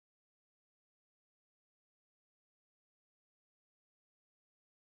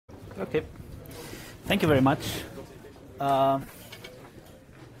Okay. Thank you very much. Yeah,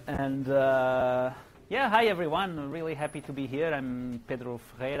 hi everyone. I'm really happy to be here. I'm Pedro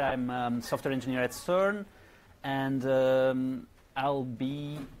Ferreira. I'm software engineer at CERN, and I'll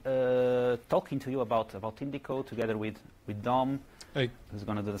be talking to you about Indico together with Dom, who's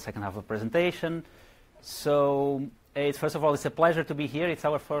going to do the second half of the presentation. So, first of all, it's a pleasure to be here. It's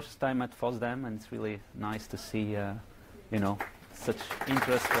our first time at FOSDEM, and it's really nice to see, such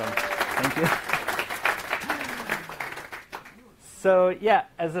interest. Thank you. So, yeah,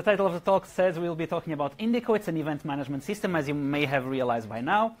 as the title of the talk says, we'll be talking about Indico. It's an event management system, as you may have realized by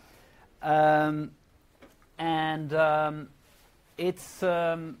now. It's,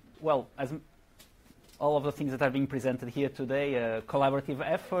 well, as all of the things that are being presented here today, a collaborative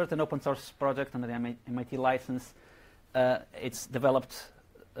effort, an open source project under the MIT license. It's developed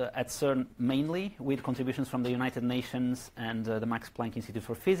at CERN mainly with contributions from the United Nations and the Max Planck Institute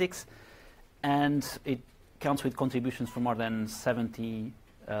for Physics. And it counts with contributions from more than 70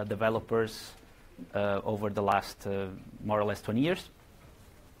 developers over the last more or less 20 years.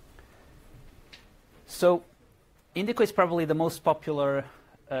 So Indico is probably the most popular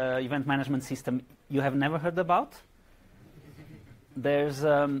event management system you have never heard about. There's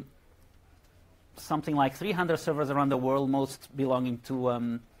something like 300 servers around the world, most belonging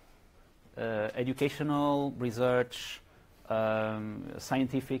to educational, research,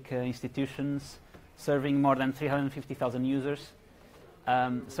 scientific institutions, serving more than 350,000 users.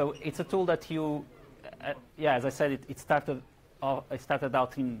 So it's a tool that you, as I said, it started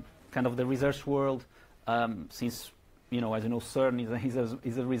out in kind of the research world, since, as you know, CERN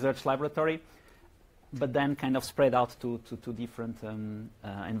is a research laboratory, but then kind of spread out to different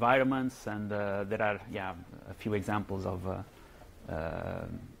environments, and there are, a few examples of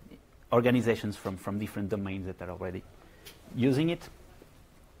organizations from different domains that are already using it.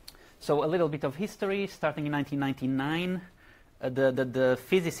 So a little bit of history, starting in 1999, the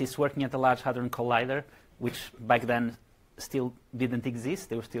physicists working at the Large Hadron Collider, which back then still didn't exist,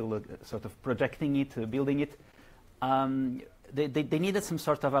 they were still sort of projecting it, building it. They needed some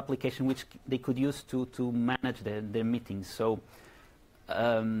sort of application which they could use to manage their meetings. So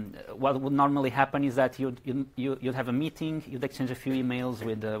what would normally happen is that you'd have a meeting, you'd exchange a few emails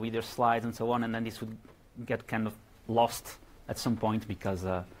with your slides and so on, and then this would get kind of lost at some point because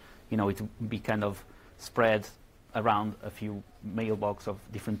it would be kind of spread around a few mailbox of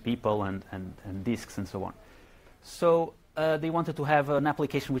different people and disks and so on. So they wanted to have an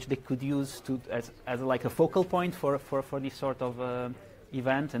application which they could use as like a focal point for this sort of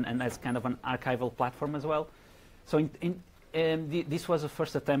event, and as kind of an archival platform as well. So this was the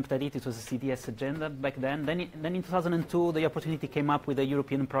first attempt at it. It was a CDS agenda back then. Then in 2002, the opportunity came up with a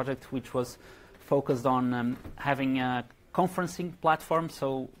European project which was focused on having a conferencing platform.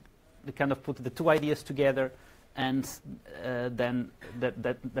 So they kind of put the two ideas together, and then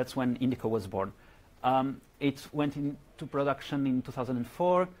that's when Indico was born. It went into production in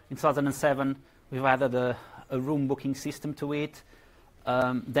 2004. In 2007, we've added a room booking system to it.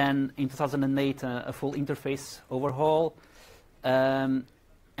 Then in 2008, a full interface overhaul. And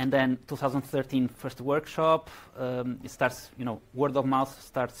then 2013, first workshop. It starts, word of mouth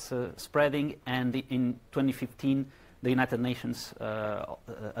starts spreading. And in 2015, the United Nations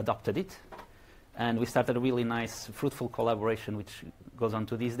adopted it. And we started a really nice, fruitful collaboration, which goes on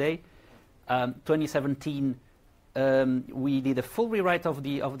to this day. 2017, we did a full rewrite of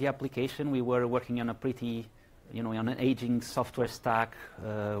the application. We were working on a pretty, on an aging software stack.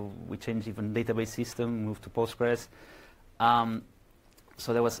 We changed even database system, moved to Postgres.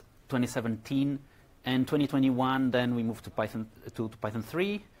 So that was 2017, and 2021. Then we moved to Python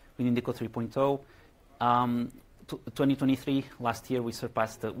 3 with Indico 3.0. 2023, last year, we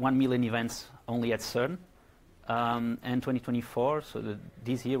surpassed 1 million events only at CERN. And 2024, so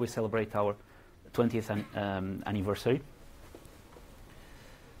this year we celebrate our 20th anniversary.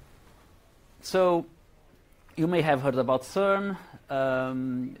 So you may have heard about CERN,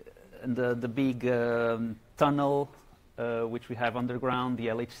 and the big tunnel which we have underground, the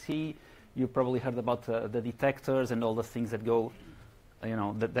LHC. You probably heard about the detectors and all the things that go,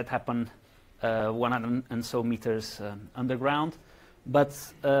 that happen 100 and so meters underground. But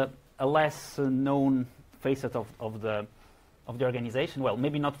a less known facet of the organization, well,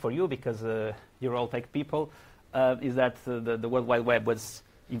 maybe not for you because you're all tech people, is that the World Wide Web was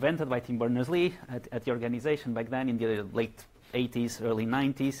invented by Tim Berners-Lee at the organization back then in the late 80s, early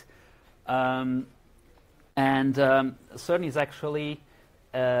 90s. And CERN is actually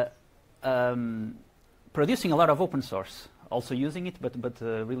producing a lot of open source, also using it, but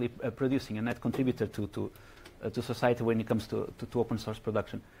really producing a net contributor to society when it comes to open source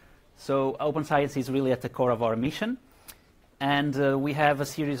production. So open science is really at the core of our mission. And we have a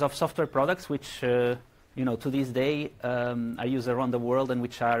series of software products which, to this day are used around the world and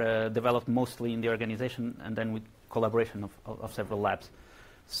which are developed mostly in the organization and then with collaboration of several labs.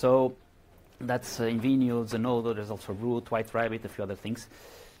 So that's Invenio, Zenodo, there's also Root, White Rabbit, a few other things.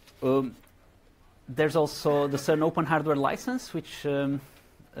 There's also the CERN Open Hardware License, which goes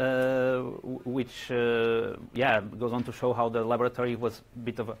on to show how the laboratory was a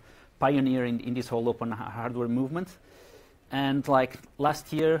bit of a pioneer in this whole open hardware movement. And like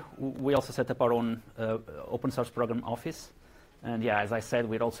last year, we also set up our own open source program office. And yeah, as I said,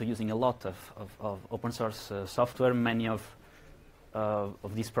 we're also using a lot of open source software. Many of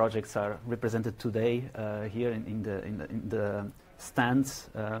these projects are represented today here in the stands.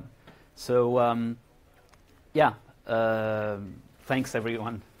 Thanks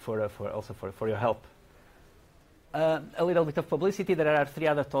everyone for your help. A little bit of publicity. There are 3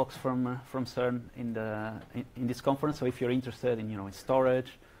 other talks from CERN in this conference. So if you're interested in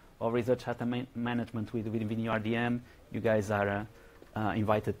storage or research data management with Invenio RDM, you guys are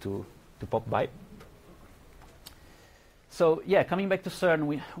invited to pop by. So yeah, coming back to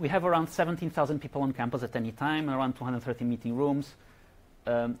CERN, we have around 17,000 people on campus at any time, around 230 meeting rooms,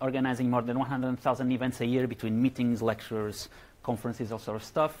 organizing more than 100,000 events a year between meetings, lectures, conferences, all sort of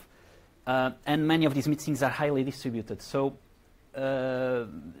stuff. And many of these meetings are highly distributed. So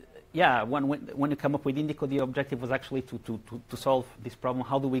when you come up with Indico, the objective was actually to solve this problem.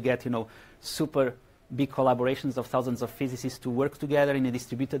 How do we get super big collaborations of thousands of physicists to work together in a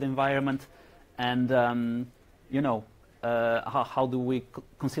distributed environment, and how do we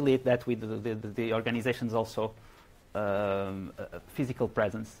conciliate that with the organization's also physical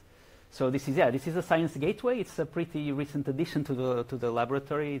presence? So this is a science gateway. It's a pretty recent addition to the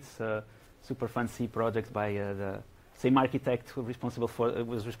laboratory. It's a super fancy project by the same architect who was responsible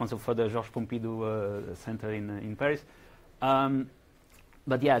for the Georges Pompidou Center in Paris.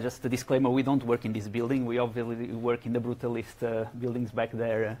 But yeah, just a disclaimer: we don't work in this building. We obviously work in the brutalist buildings back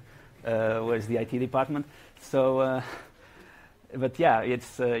there, where's the IT department. So, but yeah,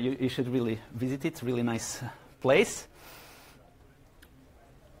 it's you should really visit it. It's a really nice place.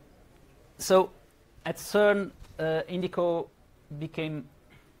 So, at CERN, Indico became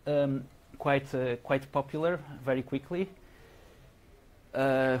quite popular very quickly.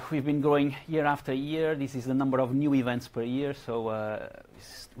 We've been growing year after year. This is the number of new events per year, so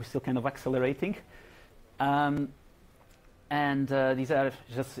we're still kind of accelerating. And these are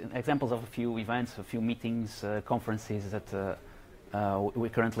just examples of a few events, a few meetings, conferences that we're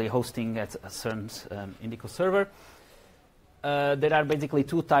currently hosting at CERN's Indico server. There are basically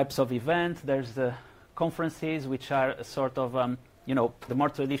 2 types of events. There's the conferences, which are a sort of, the more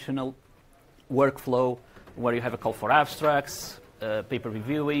traditional workflow, where you have a call for abstracts, paper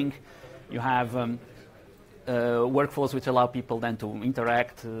reviewing. You have workflows which allow people then to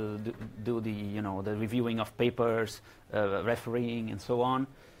interact, do the reviewing of papers, refereeing, and so on.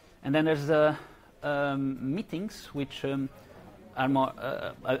 And then there's the meetings, which are more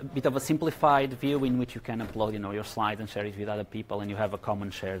a bit of a simplified view in which you can upload, your slides and share it with other people, and you have a common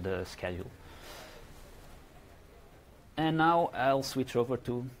shared schedule. And now I'll switch over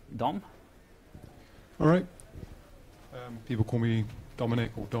to Dom. All right. People call me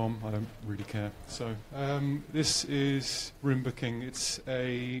Dominic or Dom. I don't really care. So this is room booking. It's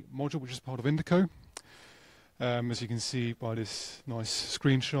a module which is part of Indico. As you can see by this nice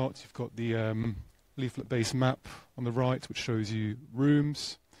screenshot, you've got the leaflet-based map on the right, which shows you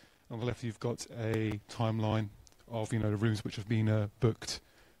rooms. On the left, you've got a timeline of the rooms which have been booked.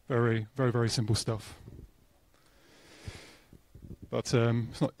 Very, very, very simple stuff. But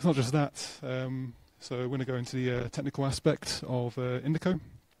it's not just that. So we're going to go into the technical aspect of Indico.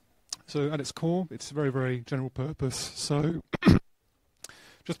 So at its core, it's very, very general purpose. So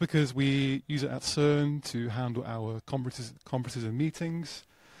just because we use it at CERN to handle our conferences and meetings,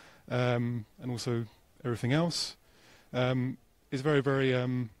 and also everything else, is very, very.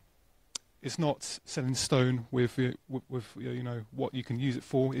 It's not set in stone with what you can use it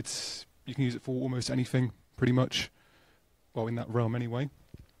for. You can use it for almost anything, pretty much. Well, in that realm anyway.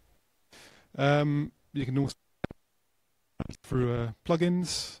 You can also through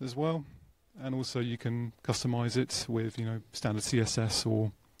plugins as well, and also you can customize it with standard CSS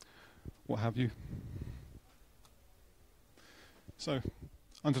or what have you. So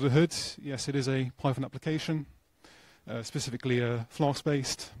under the hood, yes, it is a Python application, specifically Flask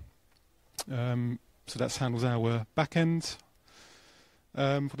based. So that handles our backend.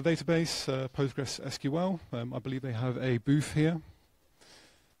 For the database, Postgres SQL, I believe they have a booth here.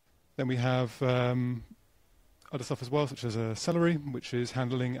 Then we have other stuff as well, such as Celery, which is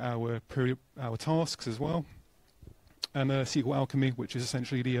handling our tasks as well, and SQL Alchemy, which is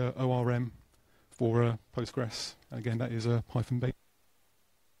essentially the ORM for Postgres. And again, that is a Python-based.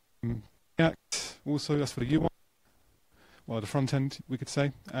 React, also, that's for the UI, well, the front end, we could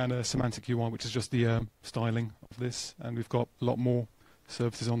say, and Semantic UI, which is just the styling of this, and we've got a lot more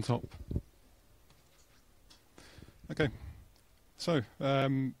services on top. Okay, so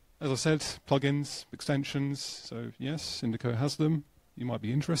as I said, plugins, extensions. So yes, Indico has them. You might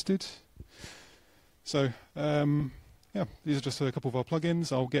be interested. So yeah, these are just a couple of our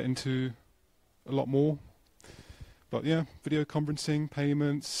plugins. I'll get into a lot more. But yeah, video conferencing,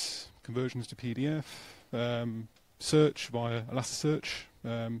 payments, conversions to PDF, search via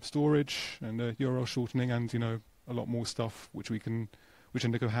Elasticsearch, storage, and URL shortening, and a lot more stuff which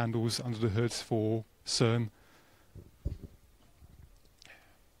Indico handles under the hood for CERN.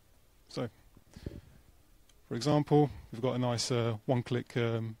 So, for example, we've got a nice one-click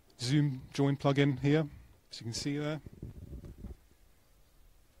Zoom join plugin here, as you can see there.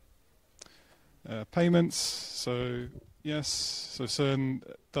 Payments, so yes, so CERN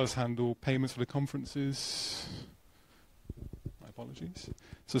does handle payments for the conferences. My apologies.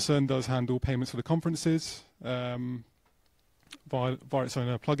 So CERN does handle payments for the conferences via its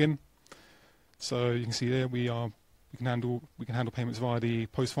own plugin. So you can see there we can handle payments via the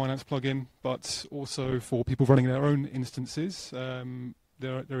Post Finance plugin, but also for people running their own instances,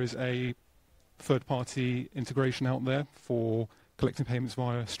 there is a third-party integration out there for collecting payments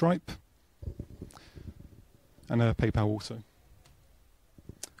via Stripe and PayPal also.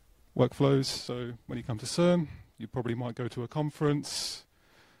 Workflows, so when you come to CERN, you probably might go to a conference.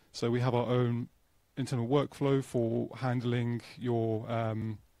 So we have our own internal workflow for handling your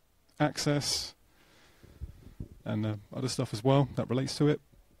access and other stuff as well that relates to it.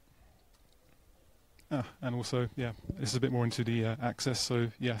 And also, yeah, this is a bit more into the access. So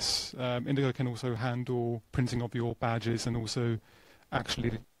yes, Indico can also handle printing of your badges and also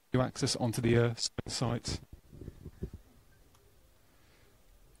actually do access onto the site.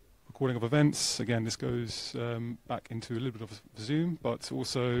 Recording of events, again, this goes back into a little bit of Zoom, but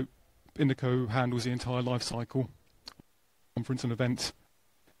also Indico handles the entire life cycle, conference and event.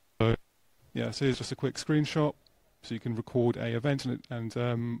 So yeah, so here's just a quick screenshot. So you can record a event, and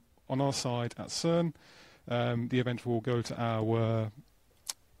on our side at CERN, the event will go to our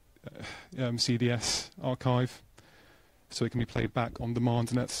CDS archive, so it can be played back on demand,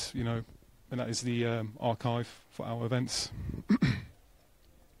 and that's and that is the archive for our events.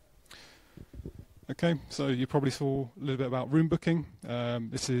 Okay, so you probably saw a little bit about room booking.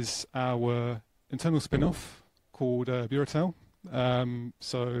 This is our internal spin-off called Bureautel.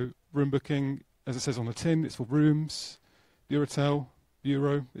 So room booking, as it says on the tin, it's for rooms. Bureautel,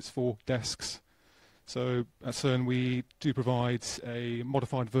 bureau, it's for desks. So at CERN we do provide a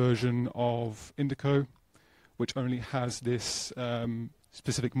modified version of Indico, which only has this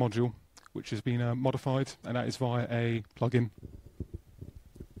specific module, which has been modified, and that is via a plugin.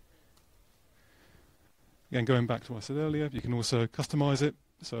 Again, going back to what I said earlier, you can also customize it.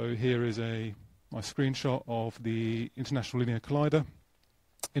 So here is my screenshot of the International Linear Collider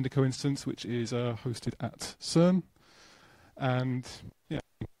Indico instance, which is hosted at CERN. And yeah,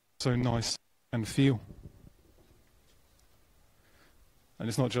 so nice and feel. And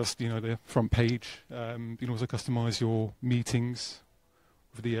it's not just the front page. You can also customize your meetings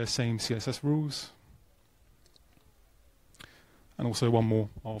with the same CSS rules. And also one more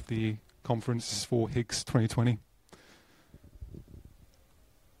of the conferences for Higgs 2020.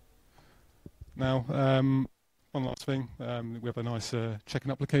 Now, one last thing, we have a nice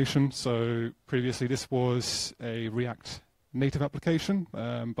check-in application. So previously this was a React native application,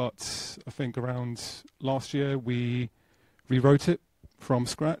 but I think around last year we rewrote it from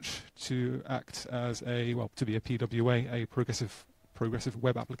scratch to act as to be a PWA, a progressive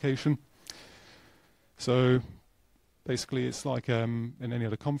web application. So basically it's like in any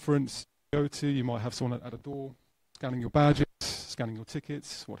other conference you go to, you might have someone at a door scanning your badges, scanning your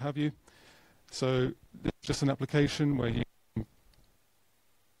tickets, what have you. So it's just an application where you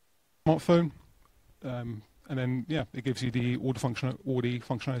smartphone, and then yeah, it gives you the all the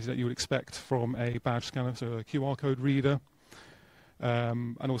functionality that you would expect from a badge scanner, so a QR code reader,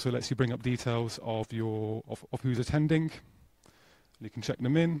 and also lets you bring up details of who's attending. You can check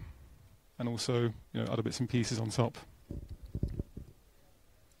them in, and also other bits and pieces on top.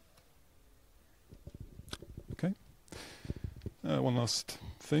 Okay. One last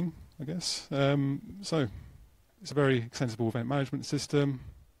thing, I guess. So it's a very extensible event management system.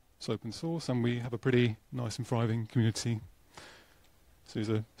 It's open source, and we have a pretty nice and thriving community. So here's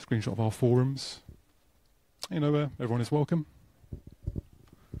a screenshot of our forums. everyone is welcome.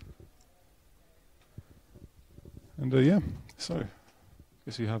 And yeah, so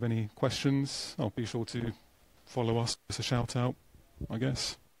if you have any questions, I'll be sure to follow us, give us a shout out, I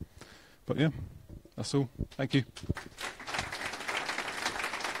guess. But yeah, that's all. Thank you.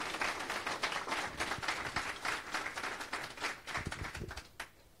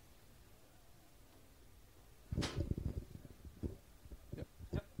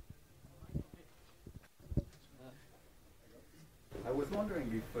 I was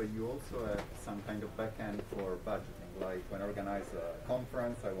wondering if you also have some kind of backend for budgeting, like when I organize a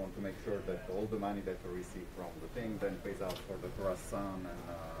conference, I want to make sure that all the money that I receive from the thing then pays out for the croissant and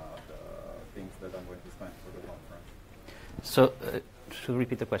the things that I'm going to spend for the conference. So, should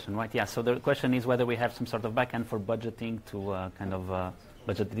repeat the question, right? Yeah, so the question is whether we have some sort of backend for budgeting to kind of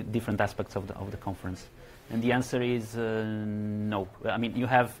budget different aspects of the conference. And the answer is no. I mean, you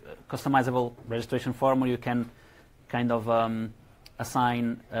have customizable registration form where you can kind of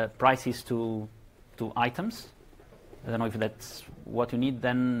assign prices to items. I don't know if that's what you need.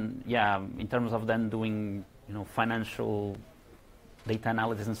 Then, yeah, in terms of then doing, financial data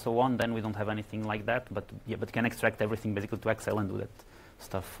analysis and so on, then we don't have anything like that. But yeah, but you can extract everything basically to Excel and do that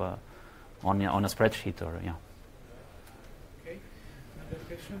stuff on a spreadsheet or yeah. Okay. Another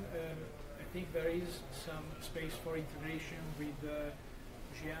question. I think there is some space for integration with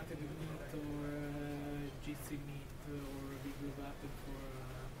Giante Meet or GC Meet or Google Button for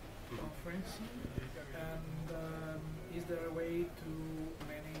conferencing. And is there a way to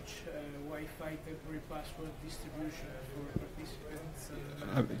manage Wi-Fi temporary password distribution for participants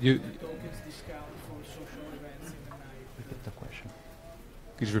and tokens discount for social events in the night? Repeat the question.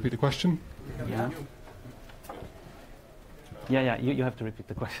 Could you repeat the question? Yeah. Yeah, you have to repeat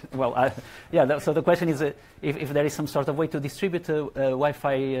the question. Well, so the question is if there is some sort of way to distribute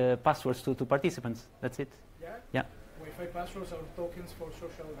Wi-Fi passwords to participants. That's it? Yeah. Wi-Fi passwords are tokens for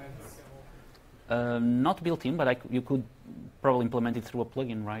social events. Not built in, but you could probably implement it through a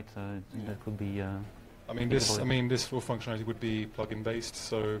plugin, right? That could be. This full functionality would be plugin based.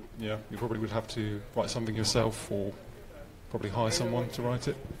 So yeah, you probably would have to write something yourself, or probably hire someone to write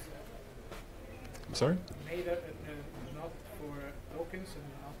it. I'm sorry. Not for tokens and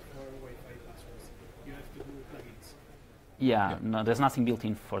not for Wi-Fi passwords. You have to do plugins. Yeah, no, there's nothing built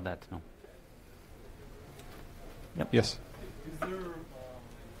in for that. No. Yep. Yes.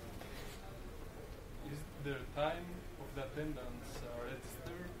 Is there time of the attendance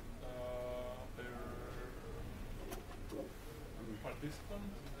registered per participant?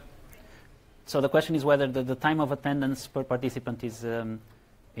 So the question is whether the time of attendance per participant is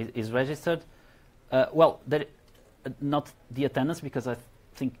registered. Not the attendance, because I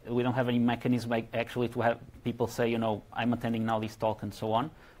think we don't have any mechanism actually to have people say, I'm attending now this talk and so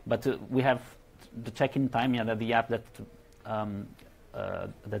on. But we have the check-in time, the app that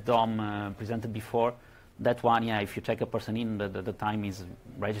Dom presented before. That one, if you check a person in, the time is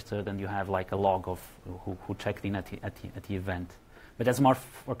registered and you have like a log of who checked in at the event. But that's more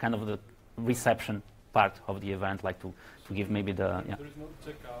for kind of the reception part of the event, like to give maybe the. Yeah. There is no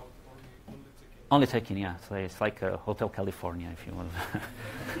checkout, only check-in. Only check-in, yeah. So it's like a Hotel California, if you will.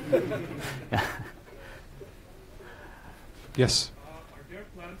 Yeah. Yes. Are there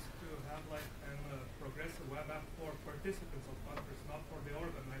plans to have like a progressive web app for participants of conference, not for the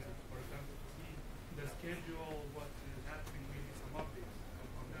organizers? For example, to see the schedule, what is happening, maybe some updates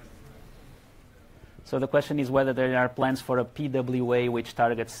on that. So the question is whether there are plans for a PWA which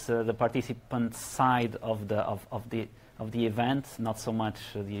targets the participant side of the event, not so much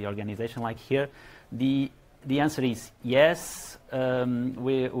the organization like here. The answer is yes.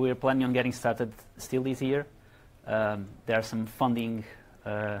 We're planning on getting started still this year. There are some funding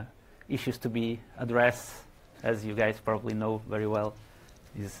issues to be addressed, as you guys probably know very well,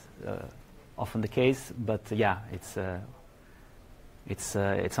 is often the case. But yeah, it's on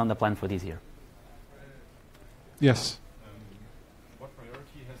the plan for this year. Yes. What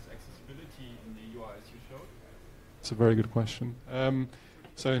priority has accessibility in the UI as you showed? It's a very good question.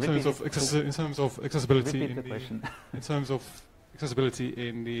 So in terms of accessibility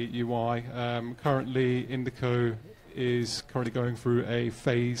in the UI, currently Indico is currently going through a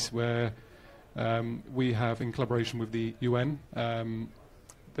phase where we have, in collaboration with the UN,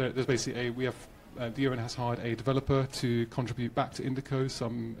 there's basically the UN has hired a developer to contribute back to Indico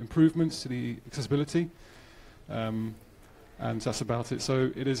some improvements to the accessibility. And that's about it.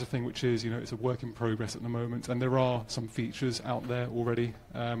 So it is a thing which is, it's a work in progress at the moment, and there are some features out there already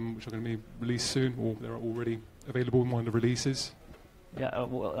which are going to be released soon, or they're already available in one of the releases. Yeah,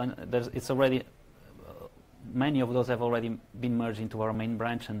 it's already many of those have already been merged into our main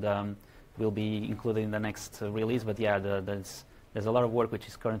branch, and will be included in the next release. But yeah, there's a lot of work which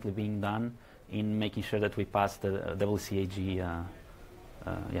is currently being done in making sure that we pass the WCAG.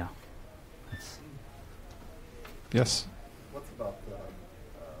 Yeah. Yes. What's about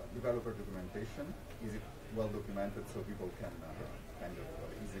developer documentation? Is it well documented so people can kind of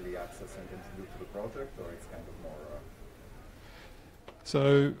easily access and contribute to the project, or it's kind of more...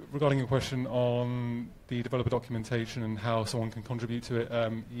 So regarding your question on the developer documentation and how someone can contribute to it,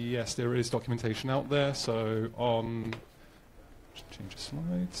 yes, there is documentation out there. So on... change the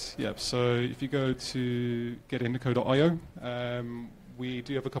slides. Yep, so if you go to getindico.io, we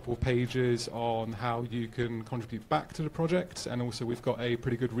do have a couple of pages on how you can contribute back to the project, and also we've got a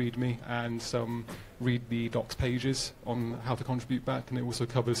pretty good README and some README docs pages on how to contribute back, and it also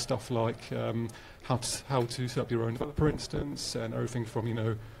covers stuff like how to set up your own developer instance and everything from, you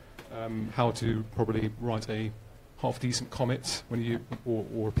know, how to probably write a half-decent commit when you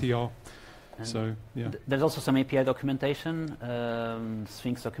or a PR. And so yeah, there's also some API documentation,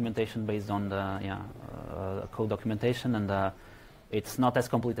 Sphinx documentation based on the code documentation, and it's not as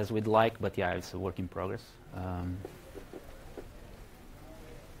complete as we'd like, but yeah, it's a work in progress.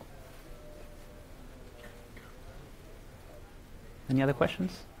 Any other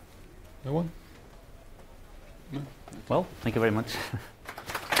questions? no one? No? Well, thank you very much.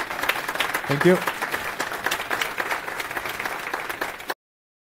 Thank you.